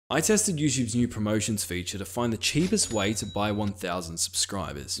I tested YouTube's new promotions feature to find the cheapest way to buy 1,000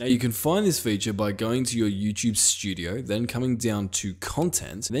 subscribers. Now you can find this feature by going to your YouTube studio, then coming down to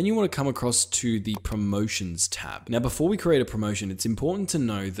content, and then you want to come across to the promotions tab. Now before we create a promotion, it's important to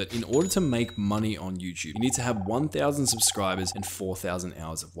know that in order to make money on YouTube, you need to have 1,000 subscribers and 4,000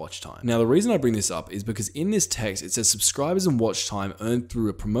 hours of watch time. Now the reason I bring this up is because in this text, it says subscribers and watch time earned through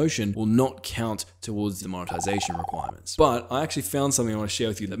a promotion will not count towards the monetization requirements. But I actually found something I want to share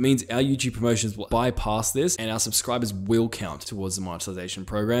with you that means our YouTube promotions will bypass this and our subscribers will count towards the monetization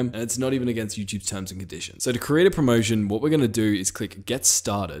program, and it's not even against YouTube's terms and conditions. So to create a promotion, what we're going to do is click Get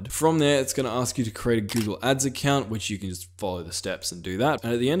Started. From there, it's going to ask you to create a Google Ads account, which you can just follow the steps and do that.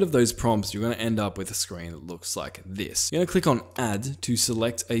 And at the end of those prompts, you're going to end up with a screen that looks like this. You're going to click on Add to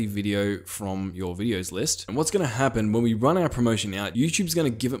select a video from your videos list. And what's going to happen when we run our promotion out, YouTube's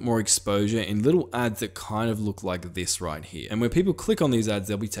going to give it more exposure in little ads that kind of look like this right here. And when people click on these ads,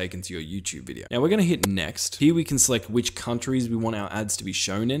 they'll be taken to your YouTube video. Now we're going to hit next. Here we can select which countries we want our ads to be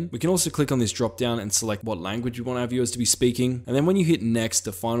shown in. We can also click on this drop down and select what language we want our viewers to be speaking. And then when you hit next,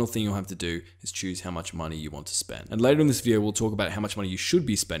 the final thing you'll have to do is choose how much money you want to spend. And later in this video, we'll talk about how much money you should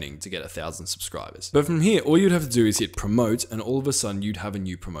be spending to get 1,000 subscribers. But from here, all you'd have to do is hit promote, and all of a sudden you'd have a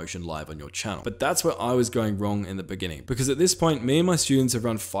new promotion live on your channel. But that's where I was going wrong in the beginning, because at this point, me and my students have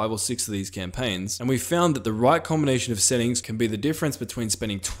run 5 or 6 of these campaigns, and we found that the right combination of settings can be the difference between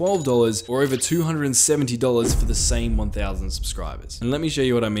spending $12 or over $270 for the same 1,000 subscribers. And let me show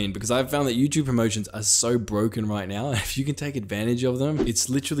you what I mean, because I've found that YouTube promotions are so broken right now. If you can take advantage of them, it's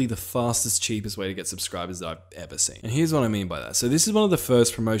literally the fastest, cheapest way to get subscribers that I've ever seen. And here's what I mean by that. So this is one of the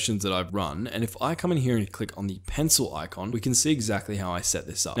first promotions that I've run. And if I come in here and click on the pencil icon, we can see exactly how I set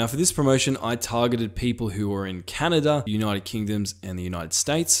this up. Now for this promotion, I targeted people who are in Canada, the United Kingdoms, and the United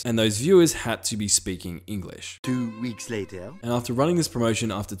States. And those viewers had to be speaking English. 2 weeks later. And after running this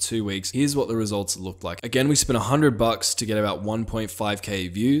promotion after 2 weeks, here's what the results looked like. Again, we spent $100 to get about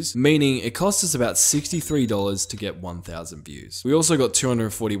 1.5k views, meaning it cost us about $63 to get 1,000 views. We also got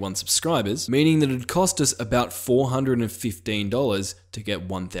 241 subscribers, meaning that it cost us about $415 to get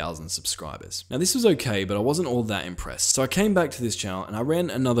 1,000 subscribers. Now this was okay, but I wasn't all that impressed. So I came back to this channel and I ran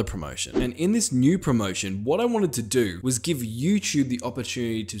another promotion. And in this new promotion, what I wanted to do was give YouTube the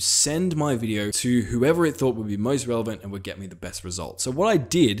opportunity to send my video to whoever it thought would be most relevant and would get me the best results. So what I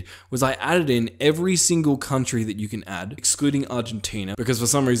did was I added in every single country that you can add, excluding Argentina, because for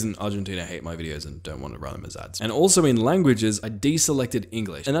some reason Argentina hate my videos and don't want to run them as ads. And also in languages, I deselected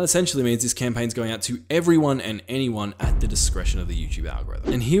English. And that essentially means this campaign's going out to everyone and anyone at the discretion of the YouTube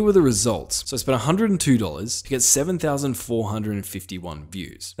algorithm. And here were the results. So I spent $102 to get 7,451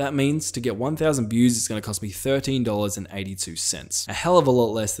 views. That means to get 1,000 views, it's going to cost me $13.82. A hell of a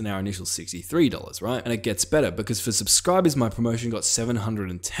lot less than our initial $63, right? And it gets better because for subscribers, my promotion got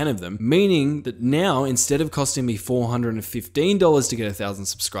 710 of them, meaning that now instead of costing me $415 to get 1,000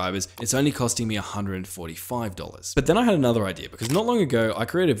 subscribers, it's only costing me $145. But then I had another idea, because not long ago, I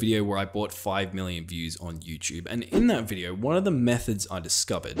created a video where I bought 5 million views on YouTube. And in that video, one of the methods I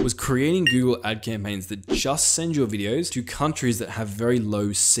discovered was creating Google ad campaigns that just send your videos to countries that have very low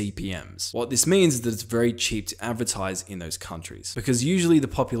CPMs. What this means is that it's very cheap to advertise in those countries, because usually the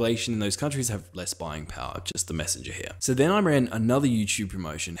population in those countries have less buying power, just the messenger here. So then I ran another YouTube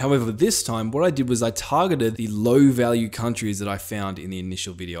promotion. However, this time what I did was I targeted the low value countries that I found in the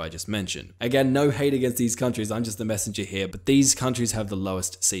initial video I just mentioned. Again, no hate against these countries, I'm just the messenger here, but these countries have the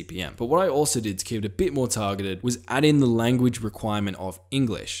lowest CPM. But what I also did to keep it a bit more targeted was add in the language requirement of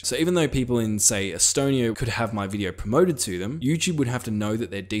English. So even though people in, say, Estonia could have my video promoted to them, YouTube would have to know that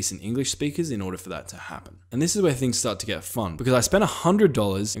they're decent English speakers in order for that to happen. And this is where things start to get fun, because I spent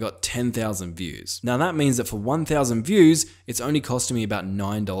 $100 and got 10,000 views. Now that means that for 1,000 views, it's only costing me about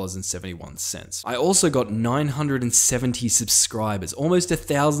 $9.71. I also got 970 subscribers, almost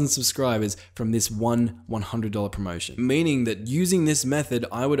 1,000 subscribers from this one $100 promotion, meaning that using this method,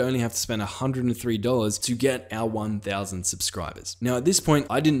 I would only have to spend $103 to get our 1,000 subscribers. Now at this point,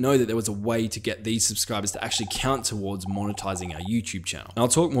 I didn't know that there was a way to get these subscribers to actually count towards monetizing our YouTube channel. And I'll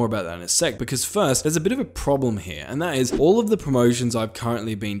talk more about that in a sec, because first, there's a bit of a problem here, and that is all of the promotions I've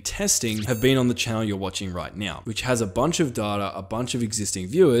currently been testing have been on the channel you're watching right now, which has a bunch of data, a bunch of existing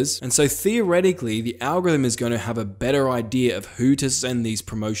viewers, and so theoretically, the algorithm is going to have a better idea of who to send these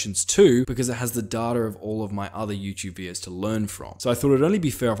promotions to, because it has the data of all of my other YouTube videos to learn from. So I thought it'd only be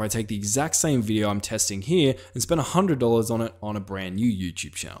fair if I take the exact same video I'm testing here and spend $100 on it on a brand new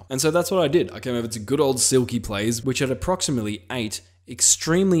YouTube channel. And so that's what I did. I came over to good old Silky Plays, which had approximately 8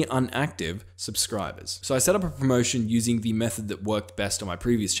 extremely inactive subscribers. So I set up a promotion using the method that worked best on my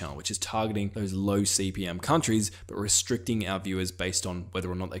previous channel, which is targeting those low CPM countries, but restricting our viewers based on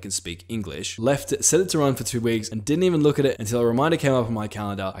whether or not they can speak English. Set it to run for 2 weeks and didn't even look at it until a reminder came up on my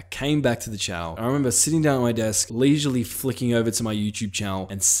calendar. I came back to the channel and I remember sitting down at my desk, leisurely flicking over to my YouTube channel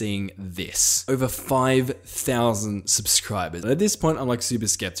and seeing this. Over 5,000 subscribers. And at this point, I'm like super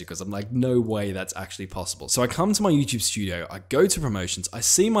skeptical because I'm like, no way that's actually possible. So I come to my YouTube studio, I go to promotions, I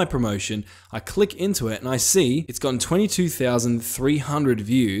see my promotion, I click into it and I see it's gotten 22,300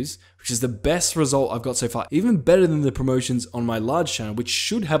 views, which is the best result I've got so far. Even better than the promotions on my large channel, which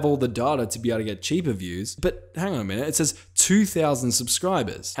should have all the data to be able to get cheaper views. But hang on a minute, it says 2,000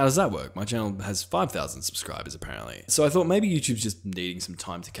 subscribers. How does that work? My channel has 5,000 subscribers apparently. So I thought maybe YouTube's just needing some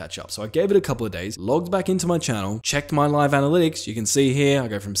time to catch up. So I gave it a couple of days, logged back into my channel, checked my live analytics. You can see here, I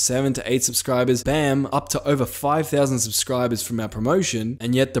go from 7 to 8 subscribers, bam, up to over 5,000 subscribers from our promotion.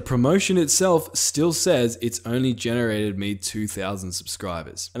 And yet the promotion itself still says it's only generated me 2,000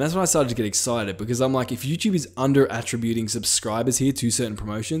 subscribers. And that's when I started to get excited because I'm like, if YouTube is under attributing subscribers here to certain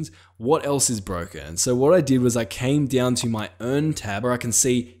promotions, what else is broken? And so what I did was I came down to my Earn tab where I can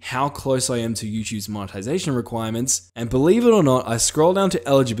see how close I am to YouTube's monetization requirements. And believe it or not, I scroll down to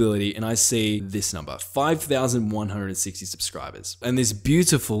eligibility and I see this number, 5,160 subscribers. And this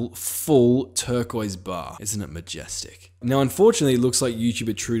beautiful, full turquoise bar. Isn't it majestic? Now, unfortunately, it looks like YouTube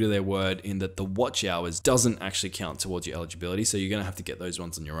are true to their word in that the watch hours doesn't actually count towards your eligibility. So you're going to have to get those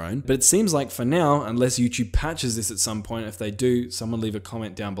ones on your own. But it seems like for now, unless YouTube patches this at some point, if they do, someone leave a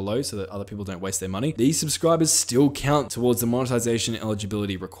comment down below so that other people don't waste their money. These subscribers still count towards the monetization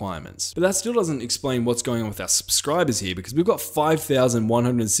eligibility requirements. But that still doesn't explain what's going on with our subscribers here because we've got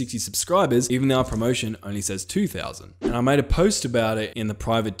 5,160 subscribers, even though our promotion only says 2,000. And I made a post about it in the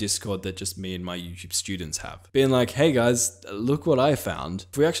private Discord that just me and my YouTube students have. Being like, hey guys, look what I found.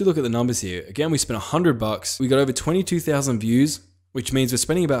 If we actually look at the numbers here, again, we spent $100. We got over 22,000 views, which means we're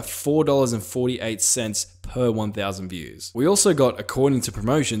spending about $4.48 per 1,000 views. We also got, according to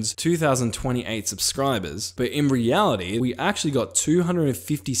promotions, 2,028 subscribers, but in reality, we actually got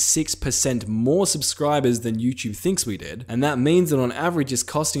 256% more subscribers than YouTube thinks we did. And that means that on average, it's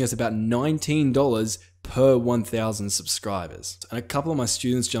costing us about $19 per 1,000 subscribers. And a couple of my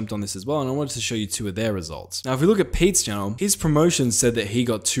students jumped on this as well, and I wanted to show you 2 of their results. Now, if we look at Pete's channel, his promotion said that he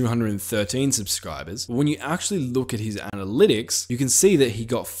got 213 subscribers. But when you actually look at his analytics, you can see that he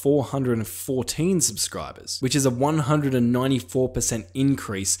got 414 subscribers, which is a 194%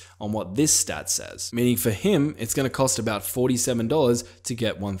 increase on what this stat says. Meaning for him, it's going to cost about $47 to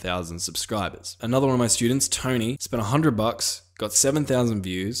get 1,000 subscribers. Another one of my students, Tony, spent $100, got 7,000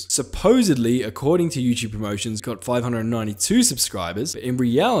 views, supposedly, according to YouTube promotions, got 592 subscribers, but in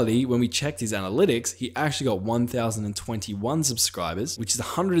reality, when we checked his analytics, he actually got 1,021 subscribers, which is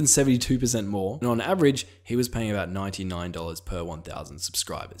 172% more, and on average, he was paying about $99 per 1,000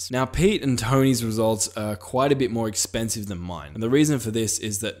 subscribers. Now, Pete and Tony's results are quite a bit more expensive than mine, and the reason for this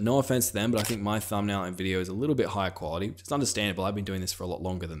is that, no offense to them, but I think my thumbnail and video is a little bit higher quality, which is understandable. I've been doing this for a lot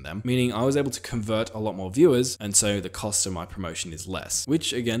longer than them, meaning I was able to convert a lot more viewers, and so the cost of my promotion is less,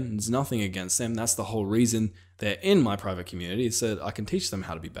 which again is nothing against them. That's the whole reason they're in my private community, so that I can teach them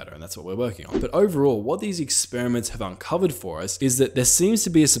how to be better, and that's what we're working on. But overall, what these experiments have uncovered for us is that there seems to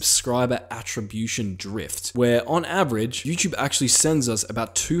be a subscriber attribution drift, where on average, YouTube actually sends us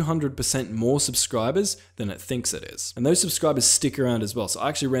about 200% more subscribers than it thinks it is. And those subscribers stick around as well. So I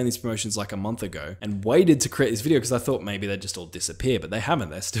actually ran these promotions like a month ago and waited to create this video because I thought maybe they'd just all disappear, but they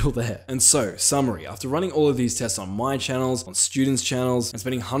haven't, they're still there. And so, summary, after running all of these tests on my channels, on students' channels, and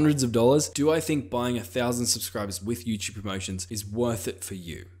spending hundreds of dollars, do I think buying 1,000 subscribers with YouTube promotions is worth it for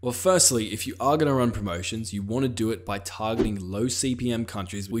you? Well, firstly, if you are going to run promotions, you want to do it by targeting low CPM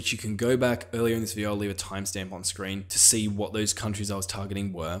countries, which you can go back earlier in this video. I'll leave a timestamp on screen to see what those countries I was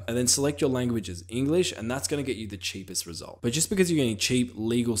targeting were, and then select your language as English, and that's going to get you the cheapest result. But just because you're getting cheap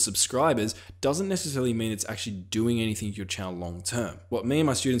legal subscribers doesn't necessarily mean it's actually doing anything to your channel long term. What me and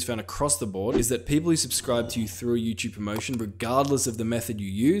my students found across the board is that people who subscribe to you through a YouTube promotion, regardless of the method you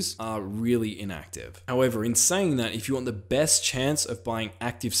use, are really inactive. However, in saying that, if you want the best chance of buying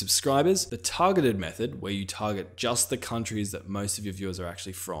active subscribers, the targeted method, where you target just the countries that most of your viewers are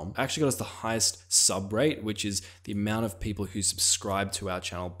actually from, actually got us the highest sub rate, which is the amount of people who subscribe to our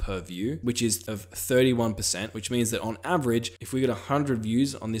channel per view, which is of 31%, which means that on average, if we get 100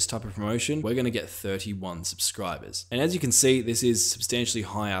 views on this type of promotion, we're going to get 31 subscribers. And as you can see, this is substantially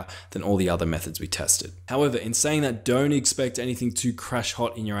higher than all the other methods we tested. However, in saying that, don't expect anything too crash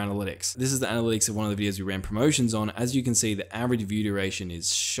hot in your analytics. This is the analytics of one of the videos we ran and promotions on, as you can see, the average view duration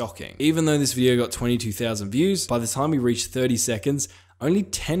is shocking. Even though this video got 22,000 views, by the time we reach 30 seconds, only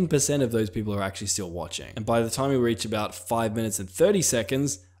 10% of those people are actually still watching. And by the time we reach about 5 minutes and 30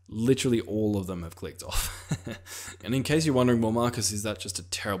 seconds, literally all of them have clicked off. And in case you're wondering, well, Marcus, is that just a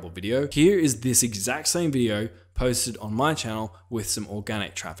terrible video? Here is this exact same video posted on my channel with some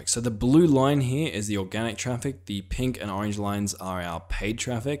organic traffic. So the blue line here is the organic traffic. The pink and orange lines are our paid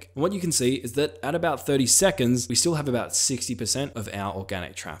traffic. And what you can see is that at about 30 seconds, we still have about 60% of our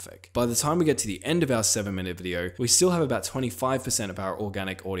organic traffic. By the time we get to the end of our 7-minute video, we still have about 25% of our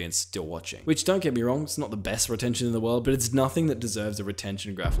organic audience still watching, which, don't get me wrong, it's not the best retention in the world, but it's nothing that deserves a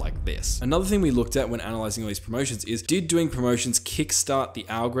retention graph like this. Another thing we looked at when analyzing all these promotions is, did doing promotions kickstart the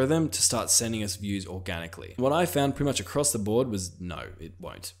algorithm to start sending us views organically? What I found pretty much across the board was no, it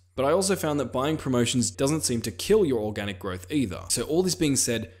won't. But I also found that buying promotions doesn't seem to kill your organic growth either. So all this being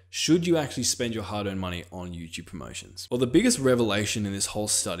said, should you actually spend your hard-earned money on YouTube promotions? Well, the biggest revelation in this whole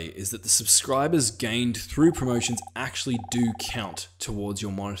study is that the subscribers gained through promotions actually do count towards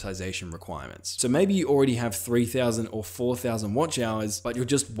your monetization requirements. So maybe you already have 3,000 or 4,000 watch hours, but you're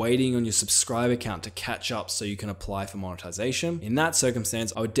just waiting on your subscriber count to catch up so you can apply for monetization. In that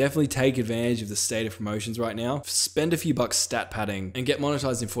circumstance, I would definitely take advantage of the state of promotions right now, spend a few bucks stat padding, and get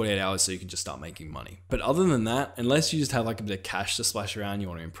monetized in 48 hours so you can just start making money. But other than that, unless you just have like a bit of cash to splash around, you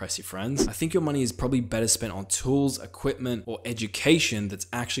want to impress your friends, I think your money is probably better spent on tools, equipment, or education that's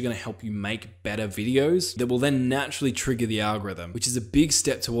actually going to help you make better videos that will then naturally trigger the algorithm, which is a big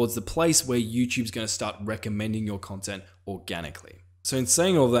step towards the place where YouTube's going to start recommending your content organically. So in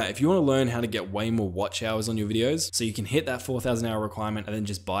saying all that, if you want to learn how to get way more watch hours on your videos so you can hit that 4,000 hour requirement and then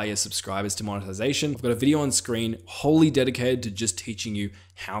just buy your subscribers to monetization, I've got a video on screen wholly dedicated to just teaching you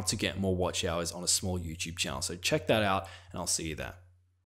how to get more watch hours on a small YouTube channel. So check that out and I'll see you there.